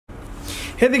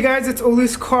Hey there guys, it's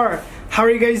Olu's car. How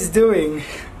are you guys doing?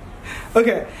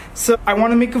 Okay, so I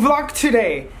want to make a vlog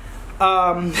today.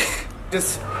 I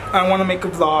want to make a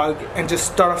vlog and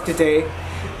just start off the day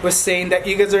with saying that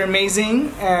you guys are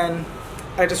amazing and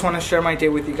I just want to share my day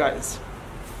with you guys.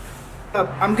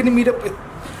 I'm gonna meet up with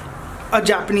a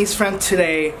Japanese friend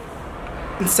today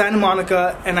in Santa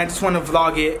Monica and I just want to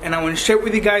vlog it and I want to share it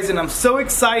with you guys and I'm so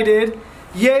excited.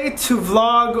 Yay to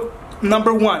vlog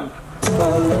number 1.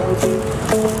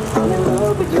 I'm in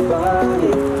love with your body.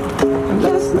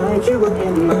 Last night you were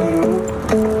in my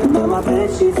room. Now my bed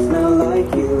sheets smell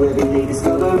like you. Every day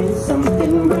discovering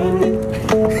something brand new.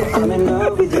 I'm in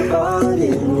love with your body.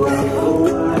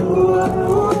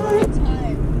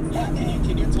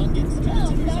 Can your tongue get too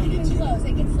close?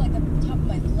 It gets like the top of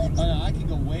my lips. Oh no, I can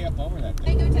go way up over that.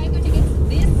 Tango tickets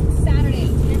this Saturday,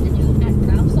 10 to noon at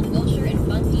Ralph's on Wilshire and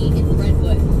Bunkie in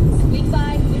Brentwood. Week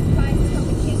 5 with prizes from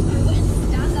the kids crew and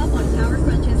stock up on Power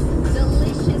Crunches,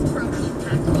 delicious protein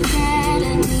packed food. I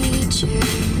need you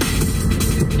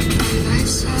on my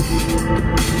side.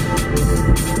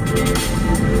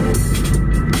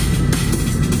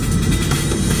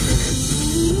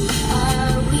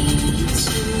 Are we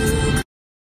two?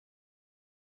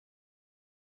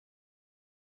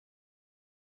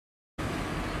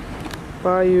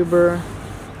 Bye Uber.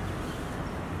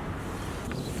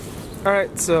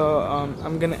 Alright, so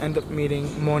I'm gonna end up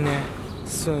meeting Mone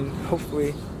soon,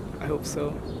 hopefully. I hope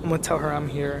so. I'm gonna tell her I'm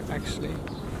here actually.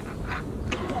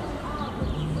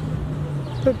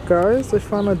 Look guys, I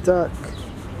found a duck.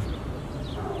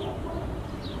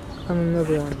 And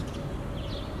another one.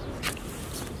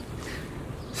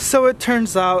 So it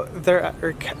turns out they're at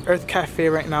Earth Cafe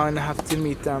right now and I have to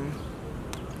meet them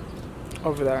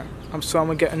over there. So I'm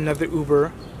gonna get another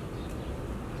Uber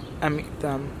and meet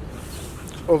them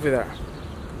over there.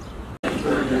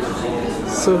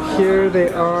 So here they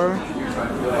are.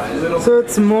 So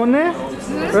it's Mone,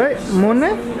 right? Mone?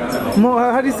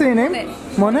 How do you say your name?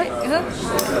 Mone?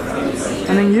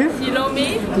 And then you?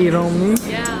 Hiromi? Hiromi?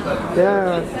 Yeah.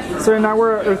 Yeah. So now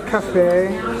we're at Earth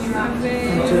Cafe.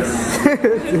 And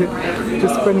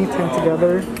just spending time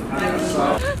together.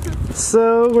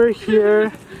 So we're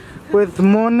here with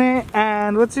Mone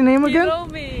and what's your name again?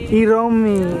 Hiromi.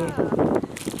 Hiromi.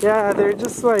 Yeah, they're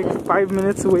just like 5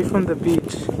 minutes away from the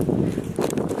beach.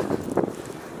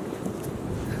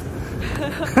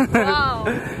 Wow.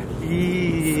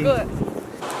 It's good.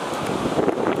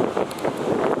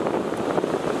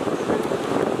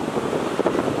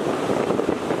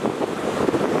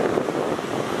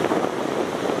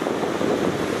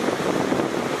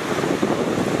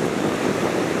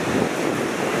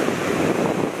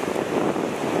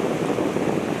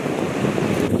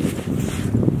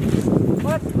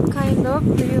 What kind of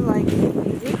do you like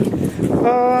music? I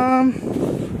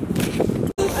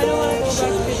don't want to go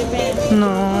back to the bed.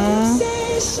 No.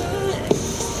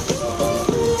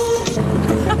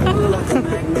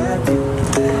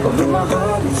 My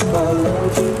heart is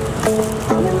following you.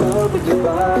 I'm in love with your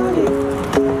body.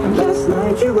 Last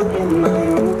night you were in my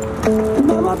room.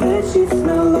 Now my bed sheets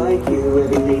smell like you.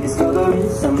 Every day discovering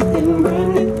something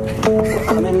brand new.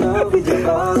 I'm in love with your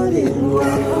body.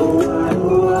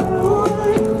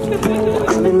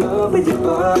 I'm in love with your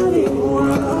body.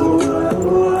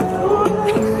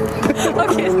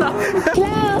 Okay, stop.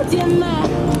 Clouds in my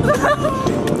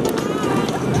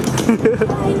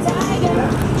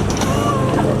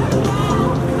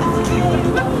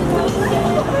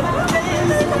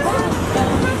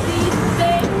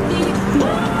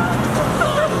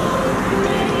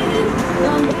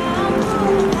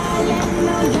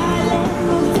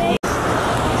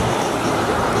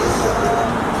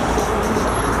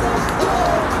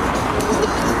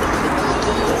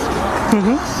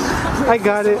I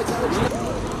got it.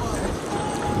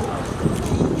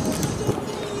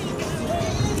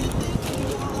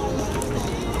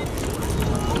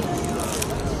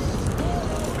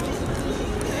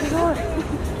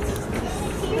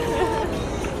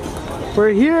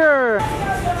 We're here.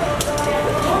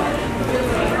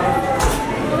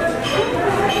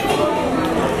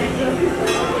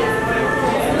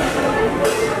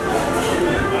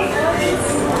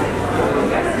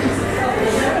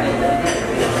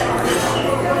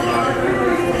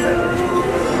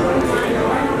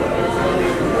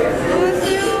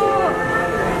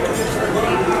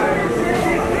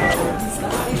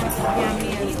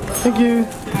 Thank you.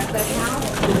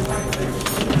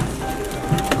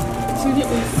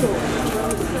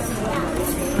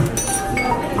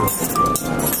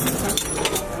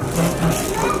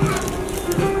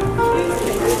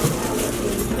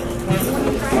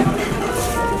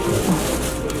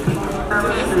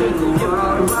 You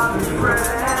are my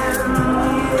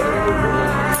friend.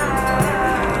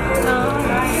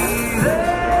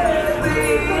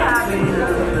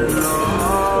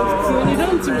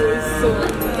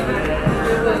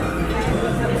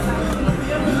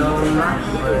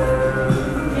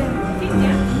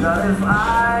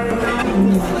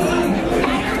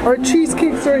 Our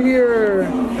cheesecakes are here.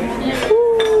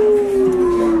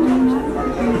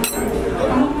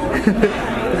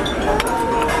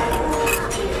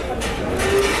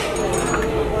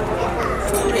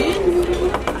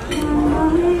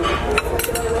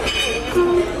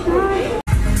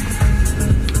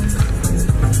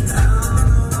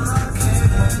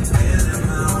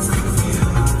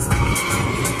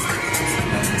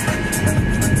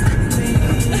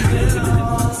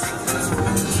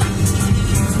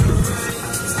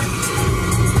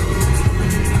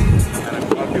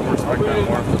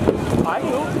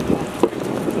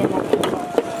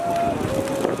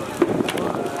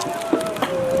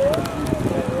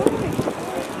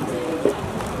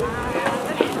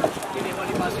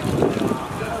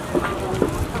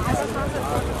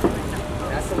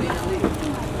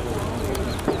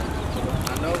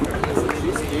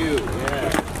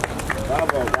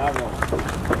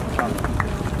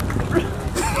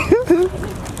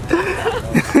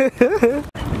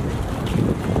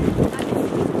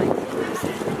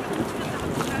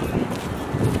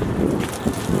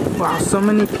 Wow, so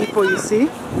many people, you see?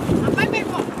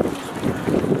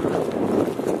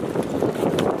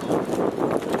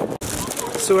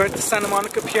 So we're at the Santa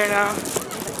Monica Pier now,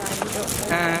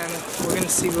 and we're gonna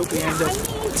see what we end up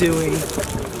doing.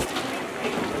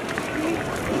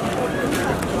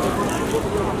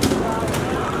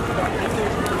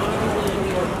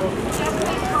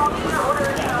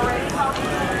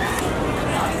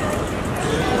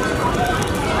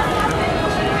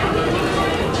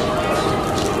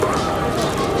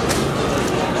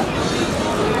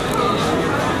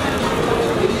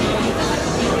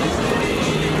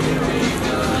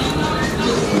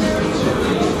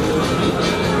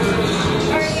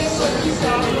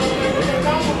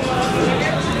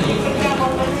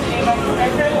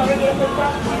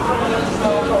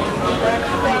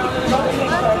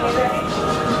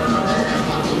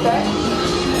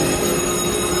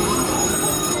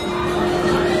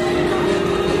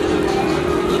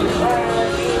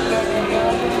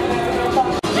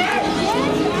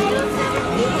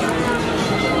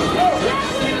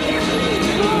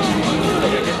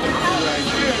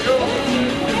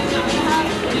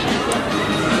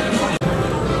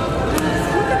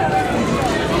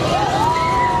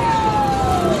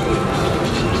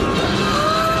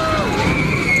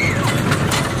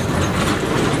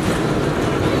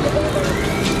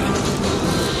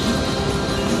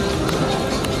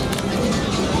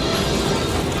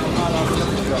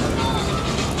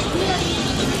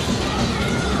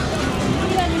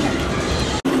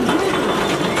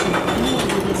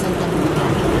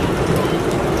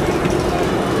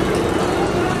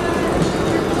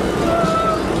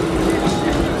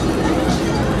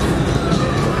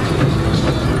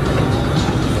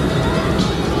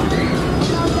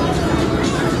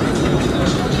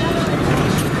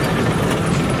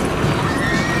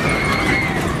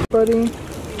 Buddy.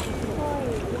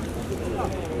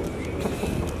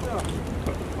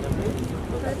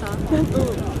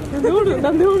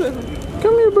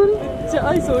 Come here, buddy.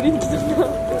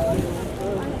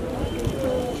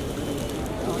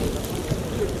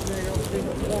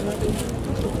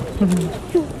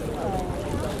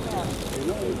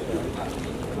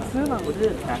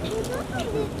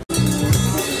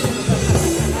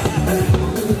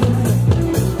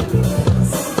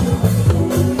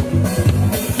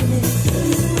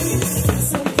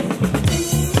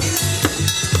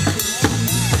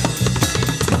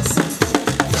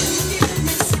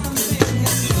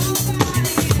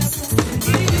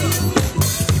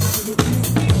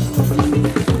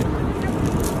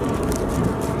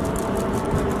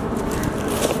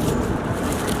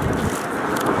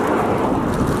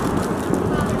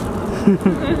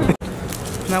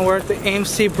 Now we're at the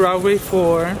AMC Broadway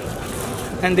 4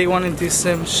 and they want to do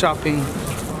some shopping.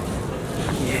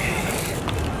 Yeah.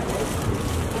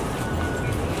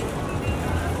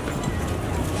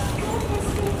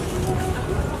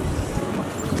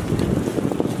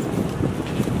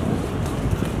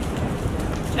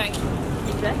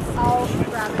 I'll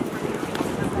grab it.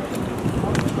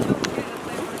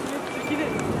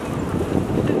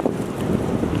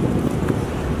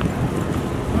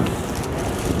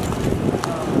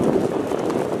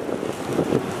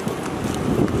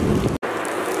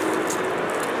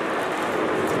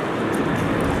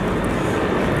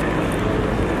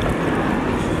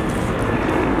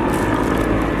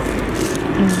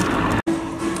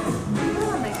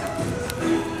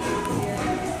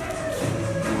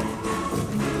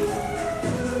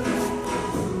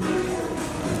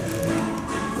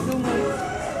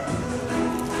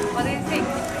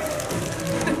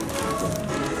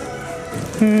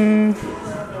 You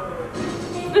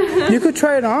could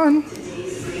try it on.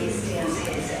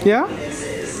 Yeah?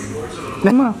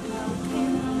 Come on.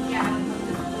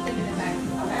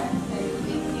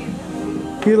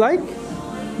 You like?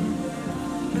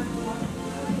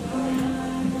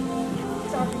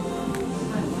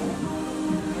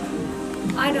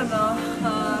 I don't know.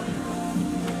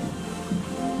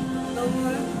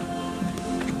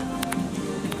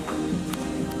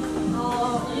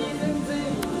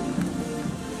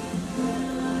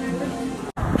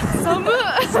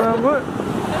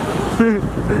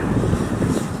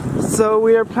 So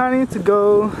we are planning to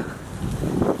go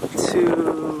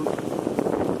to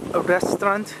a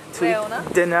restaurant to eat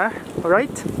dinner,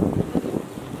 alright?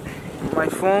 My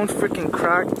phone's freaking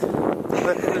cracked,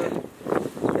 but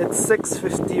it's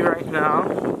 6:50 right now,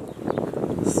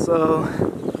 so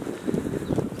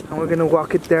and we're gonna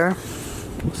walk it there.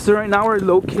 So right now we're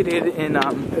located in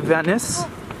Venice,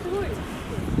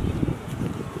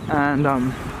 and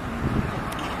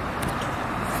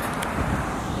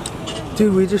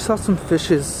dude, we just saw some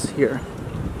fishes here.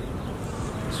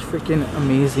 It's freaking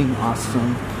amazing,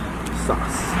 awesome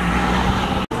sauce.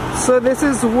 So this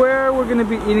is where we're gonna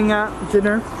be eating at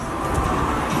dinner.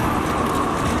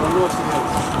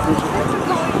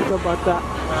 About that.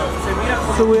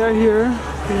 So we are here,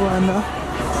 Luana.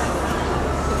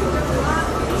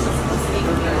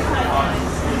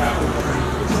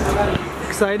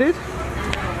 Excited?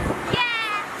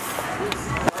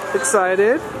 Yeah.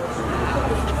 Excited?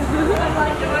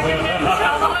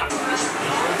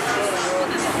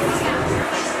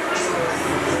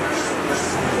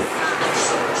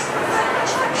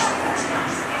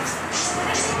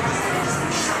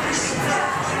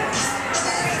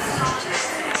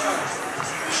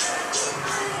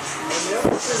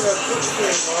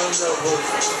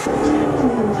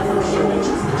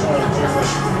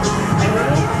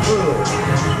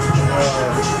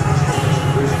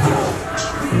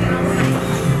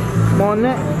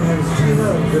 Mone.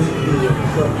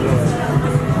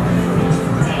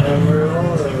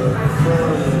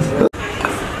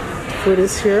 Food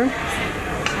is here.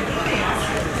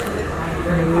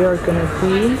 And we are gonna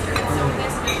be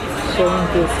showing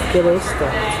this ghetto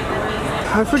stuff.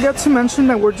 I forgot to mention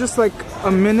that we're just like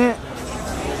a minute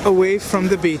away from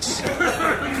the beach.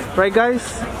 Right, guys?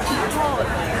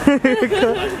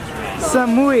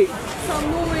 Samui.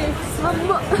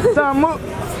 Samu.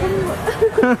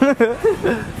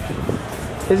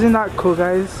 Isn't that cool,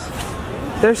 guys?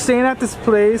 They're staying at this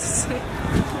place.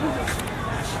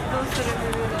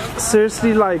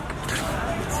 Seriously, like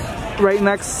right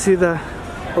next to the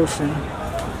ocean.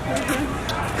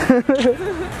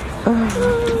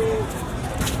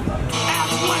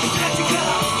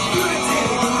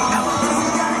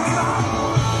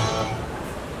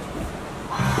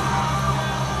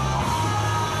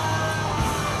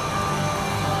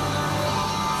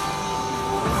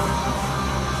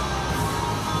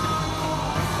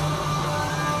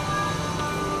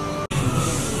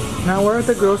 Now we're at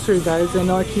the grocery, guys. I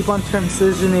know I keep on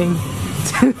transitioning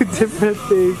to different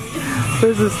things.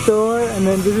 There's a store, and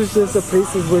then this is just the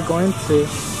places we're going to.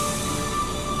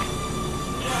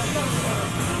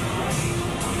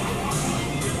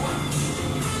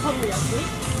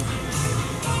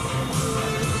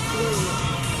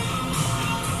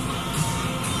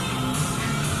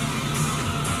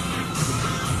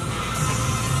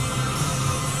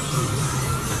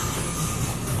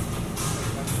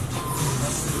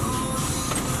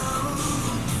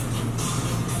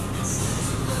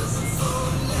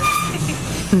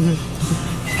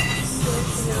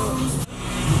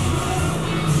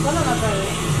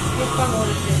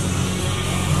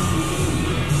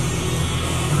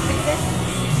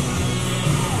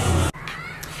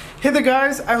 Hey there,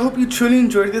 guys, I hope you truly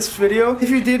enjoyed this video. If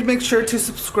you did, make sure to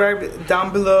subscribe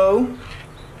down below,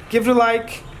 give it a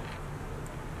like,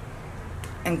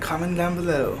 and comment down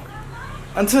below.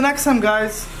 Until next time,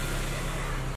 guys.